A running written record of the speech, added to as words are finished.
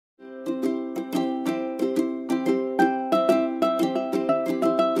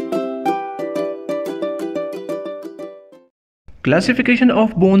Classification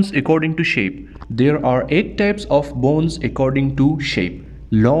of bones according to shape. There are 8 types of bones according to shape: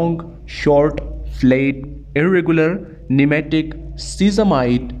 long, short, flat, irregular, pneumatic,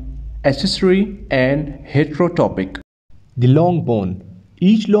 sesamide, accessory, and heterotopic. The long bone.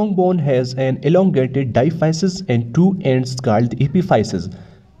 Each long bone has an elongated diaphysis and 2 ends called the epiphysis.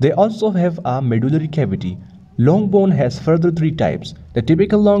 They also have a medullary cavity. Long bone has further 3 types. The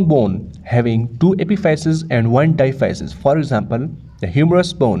typical long bone having 2 epiphyses and 1 diaphysis. For example, the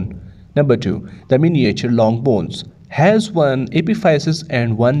humerus bone. Number 2. The miniature long bones has 1 epiphysis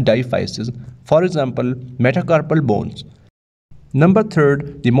and 1 diaphysis. For example, metacarpal bones. Number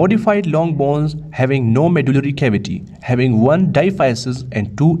 3, the modified long bones having no medullary cavity, having 1 diaphysis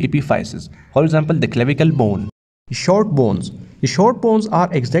and 2 epiphyses. For example, the clavicle bone. Short bones. The short bones are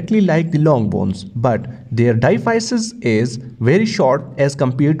exactly like the long bones, but their diaphysis is very short as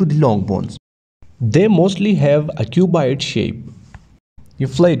compared to the long bones. They mostly have a cuboid shape. The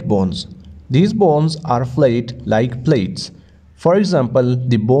flat bones. These bones are flat like plates. For example,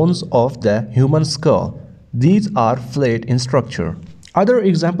 the bones of the human skull. These are flat in structure. Other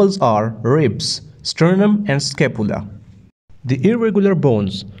examples are ribs, sternum, and scapula. The irregular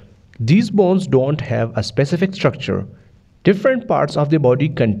bones. These bones don't have a specific structure. Different parts of the body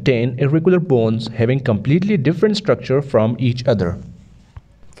contain irregular bones having completely different structure from each other.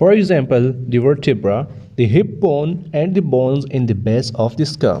 For example, the vertebra, the hip bone, and the bones in the base of the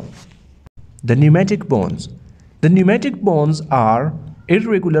skull. The pneumatic bones. The pneumatic bones are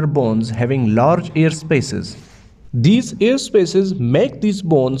irregular bones having large air spaces. These air spaces make these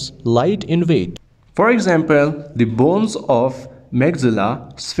bones light in weight. For example, the bones of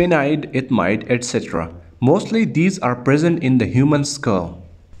maxilla, sphenoid, ethmoid, etc. Mostly these are present in the human skull.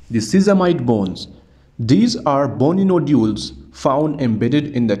 The sesamide bones. These are bony nodules found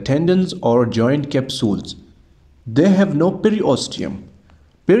embedded in the tendons or joint capsules. They have no periosteum.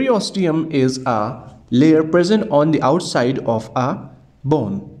 Periosteum is a layer present on the outside of a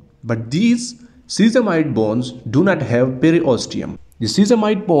bone, but these sesamide bones do not have periosteum. The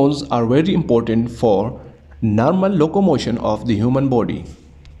sesamide bones are very important for normal locomotion of the human body.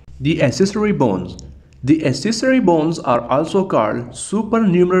 The accessory bones. The accessory bones are also called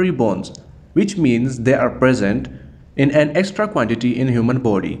supernumerary bones, which means they are present in an extra quantity in human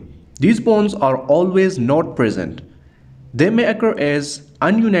body. These bones are always not present. They may occur as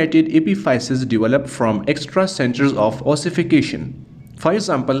ununited epiphyses developed from extra centers of ossification. For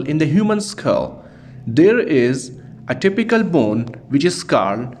example, in the human skull, there is a typical bone which is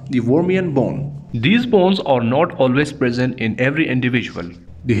called the Wormian bone. These bones are not always present in every individual.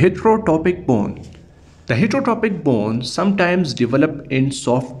 The heterotopic bone. The heterotopic bones sometimes develop in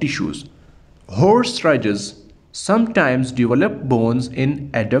soft tissues. Horse riders sometimes develop bones in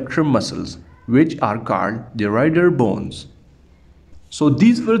adductor muscles, which are called the rider bones. So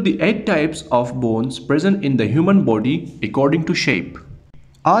these were the 8 types of bones present in the human body according to shape.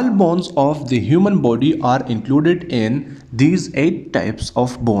 All bones of the human body are included in these 8 types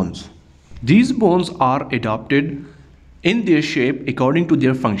of bones. These bones are adapted in their shape according to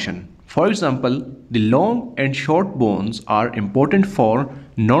their function. For example, the long and short bones are important for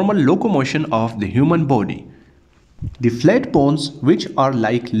normal locomotion of the human body. The flat bones, which are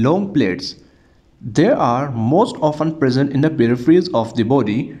like long plates, they are most often present in the peripheries of the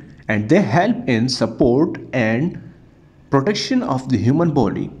body, and they help in support and protection of the human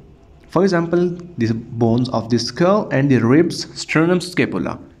body. For example, the bones of the skull and the ribs, sternum,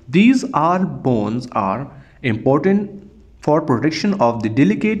 scapula. These all bones are important for protection of the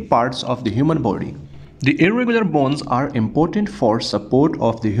delicate parts of the human body. The irregular bones are important for support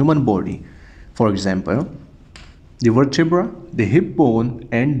of the human body. For example, the vertebra, the hip bone,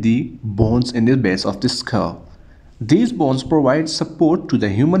 and the bones in the base of the skull. These bones provide support to the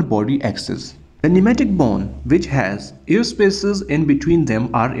human body axis. The pneumatic bone, which has air spaces in between them,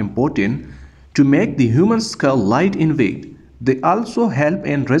 are important to make the human skull light in weight. They also help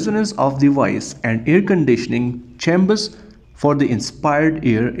in resonance of the voice and air conditioning chambers for the inspired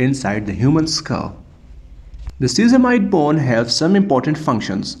air inside the human skull. The sesamide bone have some important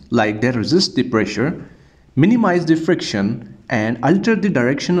functions, like they resist the pressure, minimize the friction, and alter the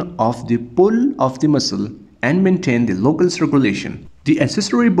direction of the pull of the muscle and maintain the local circulation. The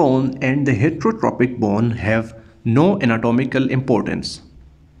accessory bone and the heterotopic bone have no anatomical importance.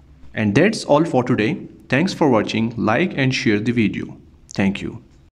 And that's all for today. Thanks for watching. Like and share the video. Thank you.